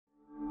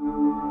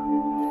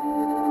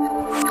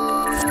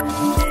Hey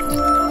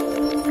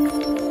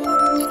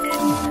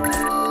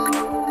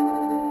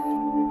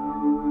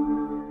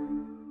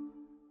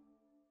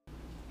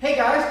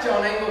guys,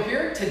 John Engel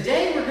here.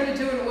 Today we're going to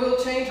do an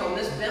oil change on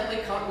this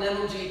Bentley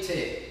Continental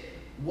GT.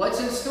 What's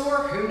in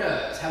store? Who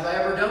knows? Have I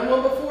ever done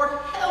one before?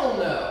 Hell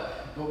no.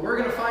 But we're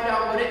going to find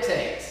out what it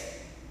takes.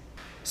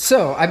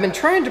 So I've been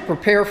trying to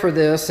prepare for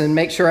this and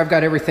make sure I've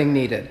got everything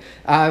needed.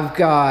 I've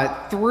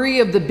got 3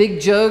 of the big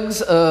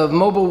jugs of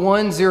Mobil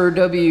 1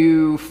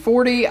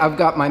 0W40. I've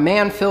got my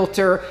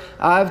MANN-FILTER.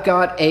 I've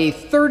got a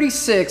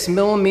 36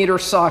 millimeter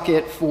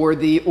socket for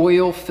the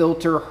oil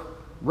filter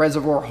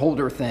reservoir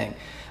holder thing.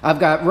 I've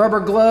got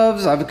rubber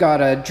gloves, I've got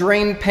a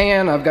drain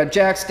pan, I've got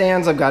jack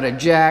stands, I've got a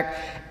jack.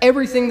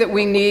 Everything that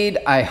we need,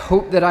 I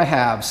hope that I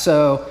have.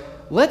 So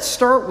let's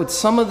start with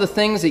some of the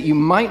things that you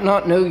might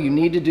not know you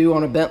need to do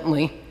on a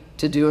Bentley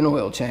to do an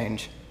oil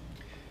change.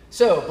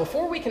 So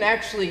before we can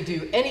actually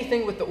do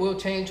anything with the oil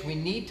change, we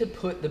need to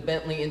put the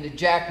Bentley into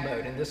jack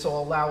mode, and this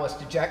will allow us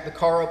to jack the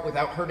car up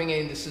without hurting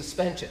any of the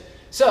suspension.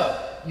 So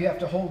you have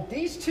to hold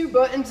these 2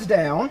 buttons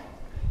down.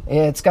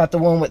 It's got the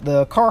one with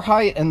the car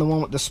height and the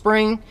one with the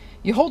spring.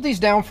 You hold these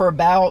down for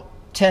about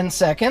 10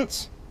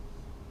 seconds.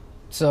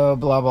 So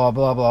blah, blah,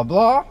 blah, blah,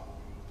 blah.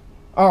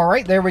 All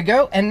right, there we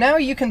go. And now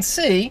you can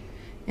see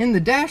in the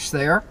dash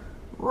there,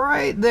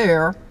 right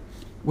there,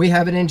 we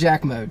have it in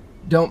jack mode.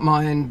 Don't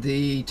mind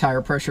the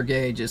tire pressure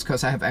gauge, it's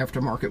because I have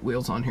aftermarket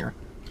wheels on here.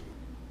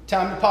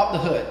 Time to pop the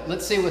hood.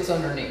 Let's see what's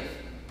underneath.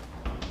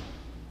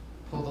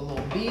 Pull the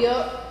little B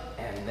up,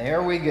 and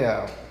there we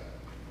go.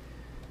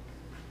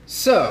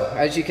 So,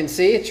 as you can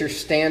see, it's your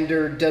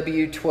standard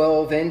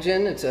W12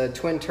 engine. It's a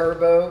twin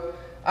turbo.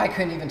 I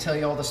couldn't even tell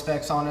you all the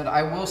specs on it.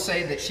 I will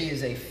say that she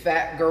is a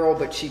fat girl,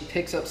 but she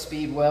picks up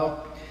speed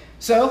well.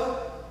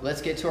 So,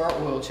 let's get to our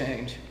oil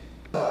change.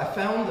 So I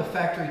found the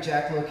factory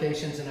jack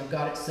locations and I've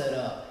got it set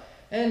up.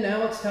 And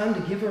now it's time to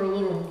give her a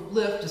little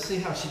lift to see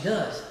how she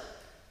does.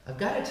 I've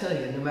got to tell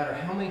you, no matter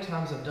how many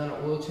times I've done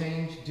an oil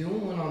change,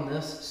 doing one on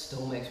this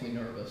still makes me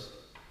nervous.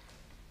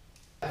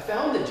 I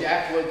found the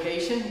jack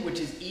location,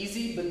 which is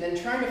easy, but then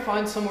trying to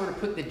find somewhere to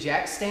put the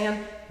jack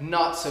stand,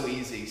 not so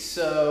easy.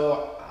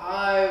 So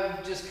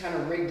I've just kind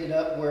of rigged it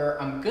up where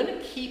I'm gonna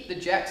keep the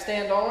jack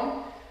stand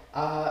on,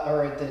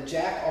 or the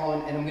jack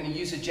on, and I'm gonna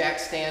use a jack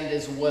stand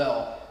as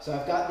well. So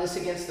I've got this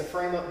against the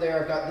frame up there,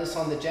 I've got this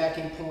on the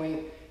jacking point,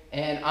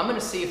 and I'm gonna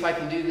see if I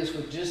can do this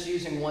with just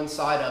using one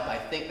side up. I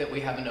think that we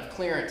have enough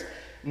clearance.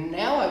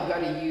 Now I've got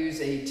to use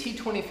a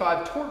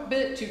T25 torque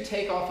bit to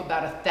take off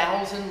about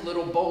 1,000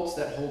 little bolts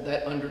that hold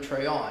that under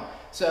tray on.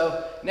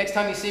 So next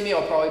time you see me,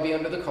 I'll probably be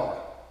under the car.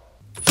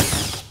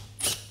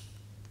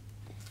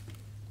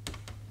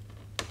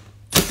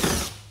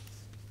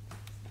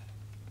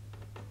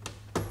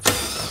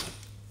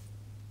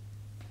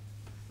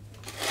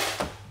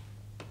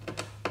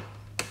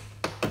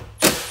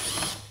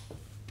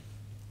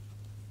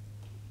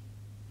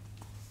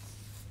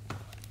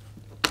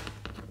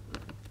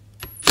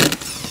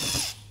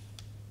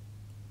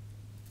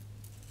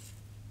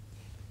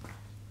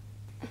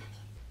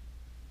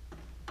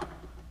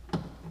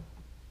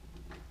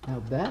 Now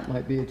that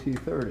might be a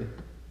T30.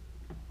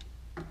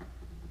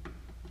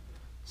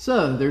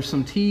 So there's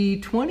some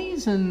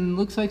T20s and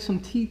looks like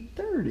some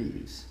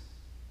T30s.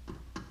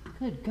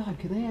 Good God,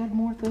 could they add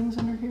more things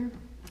under here?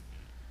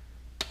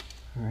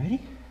 Alrighty,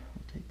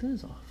 we'll take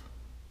those off.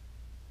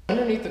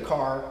 Underneath the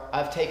car,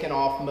 I've taken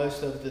off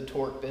most of the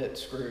torque bit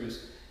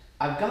screws.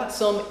 I've got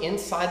some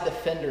inside the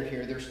fender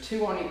here. There's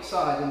 2 on each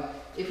side, and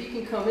if you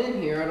can come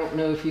in here, I don't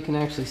know if you can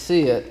actually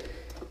see it.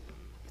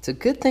 It's a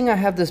good thing I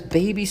have this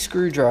baby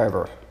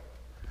screwdriver.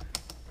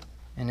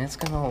 And it's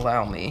going to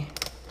allow me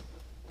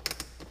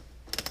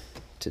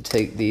to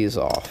take these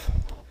off.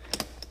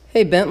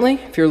 Hey Bentley,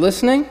 if you're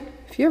listening,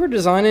 if you ever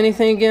design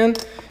anything again,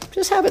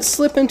 just have it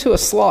slip into a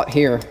slot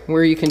here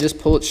where you can just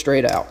pull it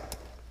straight out.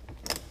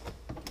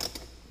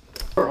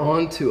 We're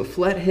on to a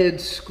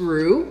flathead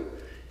screw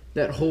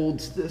that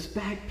holds this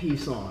back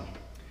piece on.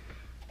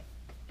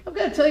 I've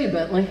got to tell you,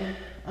 Bentley,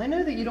 I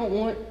know that you don't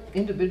want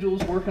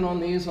individuals working on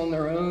these on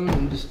their own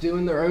and just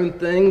doing their own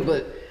thing,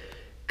 but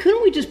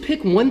couldn't we just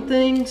pick one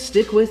thing,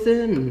 stick with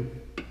it, and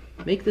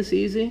make this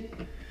easy?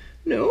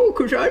 No,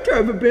 because I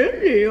drive a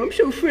Bentley. I'm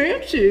so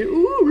fancy.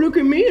 Ooh, look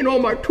at me and all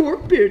my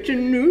torque bits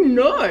and new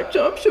nuts.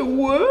 I'm so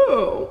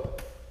wow.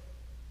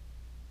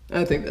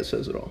 I think that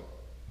says it all.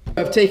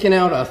 I've taken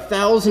out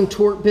 1,000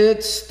 torque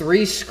bits,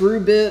 3 screw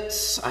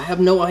bits. I have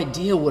no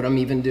idea what I'm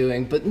even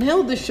doing, but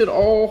now this should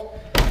all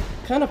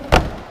kind of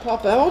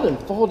pop out and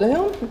fall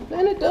down,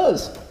 and it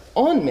does,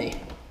 on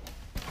me.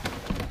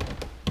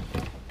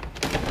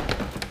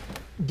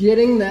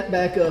 Getting that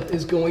back up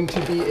is going to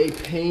be a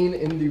pain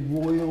in the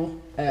royal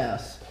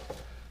ass.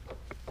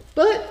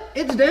 But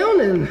it's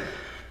down, and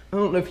I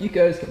don't know if you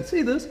guys can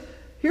see this.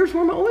 Here's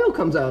where my oil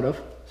comes out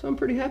of, so I'm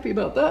pretty happy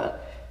about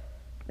that.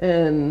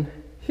 And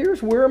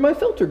here's where my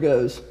filter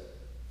goes.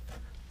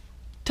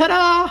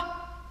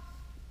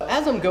 Ta-da!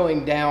 As I'm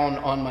going down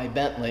on my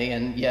Bentley,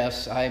 and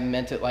yes, I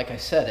meant it like I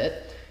said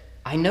it,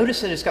 I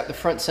noticed that it's got the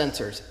front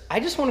sensors. I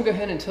just want to go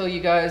ahead and tell you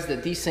guys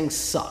that these things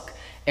suck.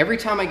 Every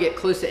time I get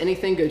close to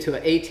anything, go to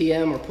an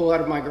ATM or pull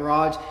out of my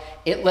garage,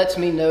 it lets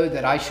me know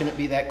that I shouldn't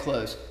be that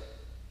close.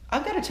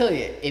 I've got to tell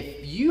you,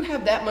 if you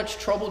have that much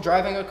trouble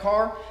driving a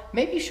car,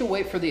 maybe you should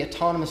wait for the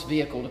autonomous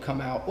vehicle to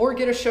come out or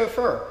get a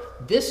chauffeur.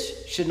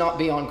 This should not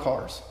be on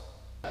cars.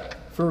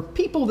 For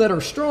people that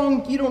are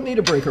strong, you don't need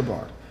a breaker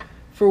bar.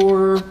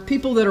 For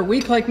people that are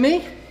weak like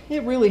me,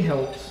 it really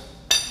helps.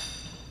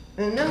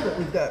 And now that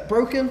we've got it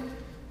broken,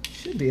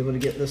 should be able to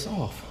get this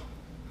off.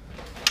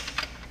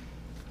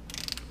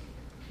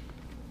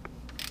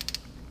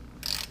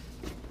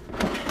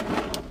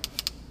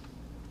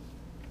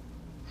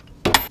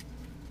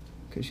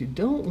 Because you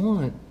don't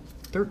want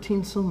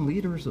 13 some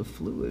liters of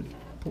fluid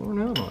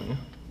pouring out on you.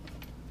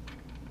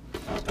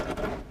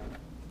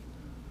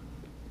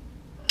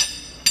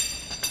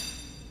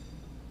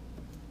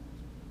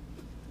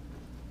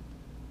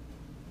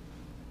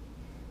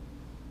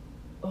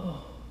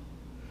 Oh,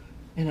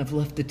 and I've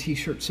left the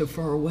t-shirt so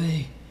far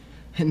away,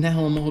 and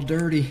now I'm all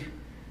dirty.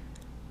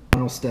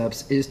 Final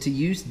steps is to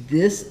use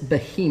this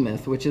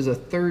behemoth, which is a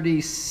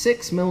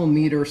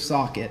 36mm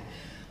socket,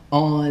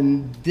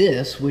 on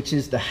this, which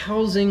is the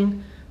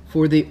housing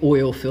for the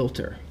oil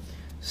filter.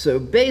 So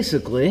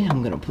basically,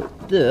 I'm gonna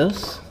put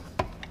this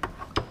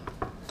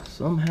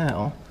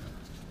somehow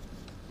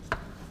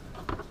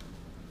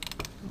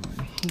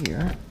on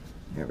here.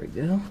 There we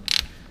go.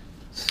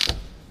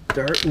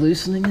 Start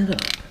loosening it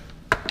up.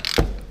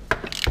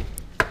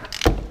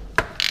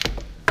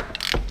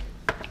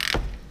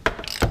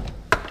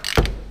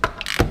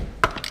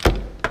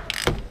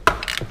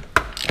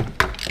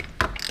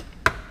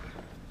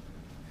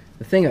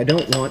 The thing I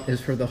don't want is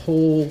for the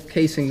whole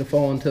casing to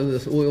fall into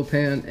this oil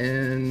pan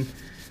and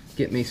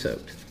get me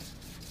soaked.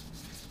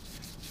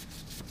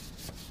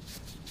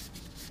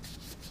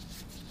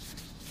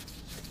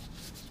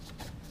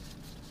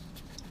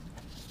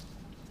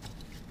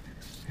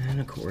 And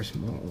of course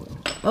more oil.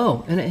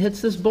 Oh, and it hits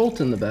this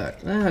bolt in the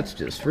back. That's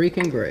just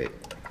freaking great.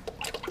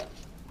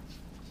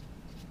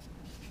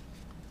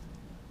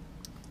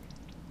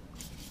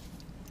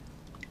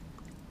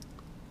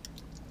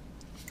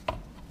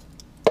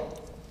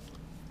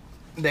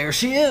 There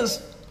she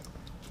is.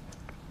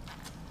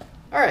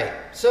 All right,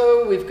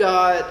 so we've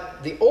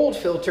got the old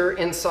filter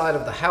inside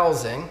of the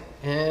housing,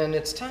 and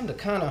it's time to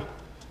kind of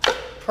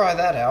pry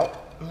that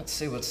out. Let's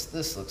see what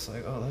this looks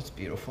like. Oh, that's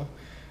beautiful.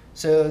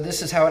 So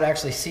this is how it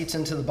actually seats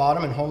into the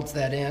bottom and holds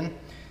that in.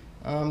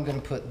 I'm gonna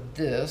put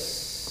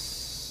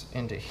this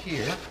into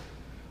here,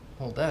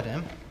 hold that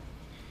in.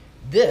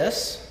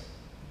 This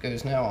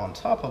goes now on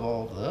top of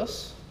all of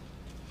this.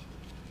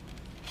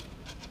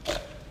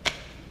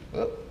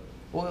 Whoop.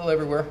 Oil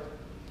everywhere.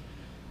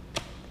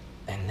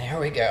 And there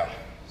we go.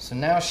 So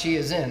now she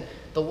is in.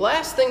 The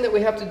last thing that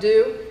we have to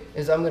do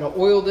is I'm going to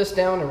oil this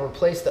down and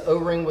replace the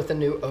O-ring with a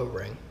new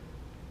O-ring.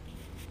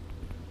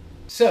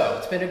 So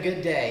it's been a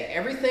good day.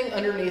 Everything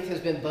underneath has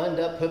been buttoned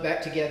up, put back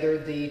together.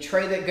 The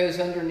tray that goes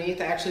underneath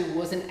actually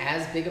wasn't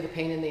as big of a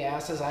pain in the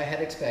ass as I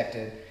had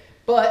expected.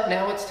 But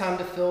now it's time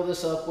to fill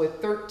this up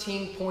with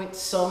 13 point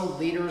some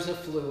liters of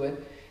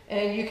fluid.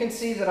 And you can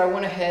see that I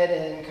went ahead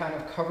and kind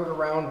of covered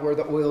around where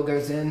the oil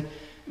goes in.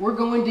 We're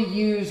going to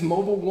use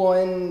Mobil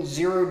 1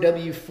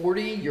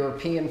 0W40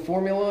 European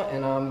formula,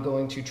 and I'm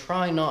going to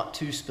try not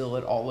to spill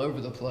it all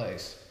over the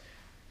place,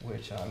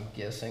 which I'm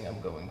guessing I'm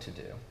going to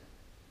do.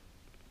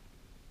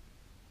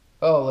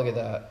 Oh, look at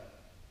that.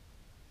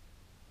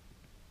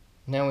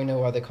 Now we know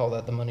why they call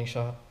that the money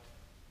shot.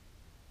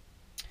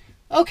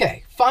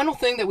 Okay, final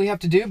thing that we have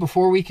to do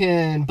before we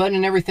can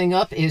button everything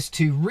up is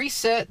to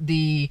reset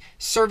the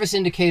service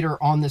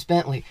indicator on this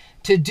Bentley.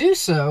 To do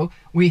so,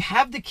 we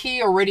have the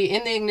key already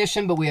in the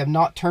ignition, but we have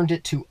not turned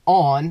it to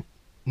on,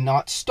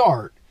 not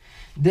start.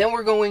 Then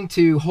we're going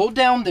to hold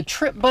down the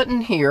trip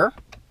button here.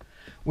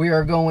 We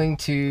are going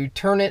to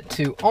turn it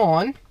to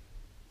on.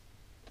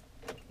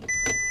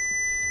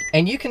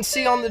 And you can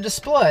see on the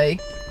display,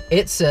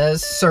 it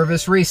says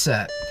service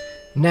reset.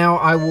 Now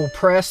I will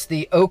press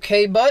the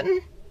OK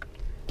button.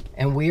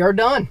 And we are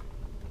done.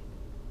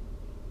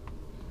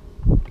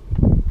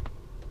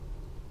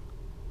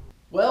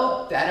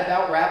 Well, that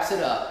about wraps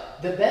it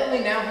up. The Bentley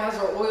now has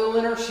our oil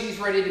in her. She's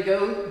ready to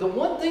go. The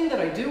one thing that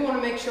I do want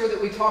to make sure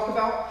that we talk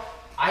about,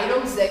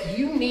 items that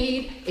you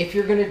need if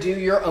you're going to do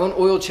your own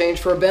oil change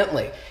for a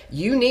Bentley.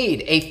 You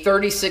need a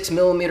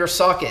 36mm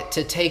socket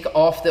to take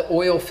off the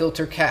oil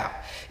filter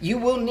cap. You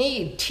will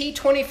need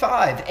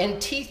T25 and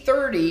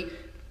T30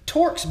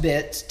 Torx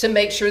bits to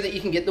make sure that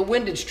you can get the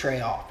windage tray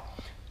off.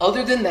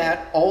 Other than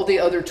that, all the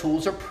other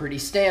tools are pretty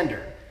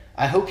standard.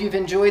 I hope you've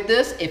enjoyed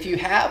this. If you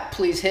have,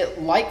 please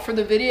hit like for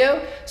the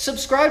video,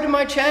 subscribe to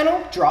my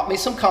channel, drop me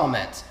some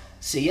comments.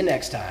 See you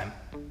next time.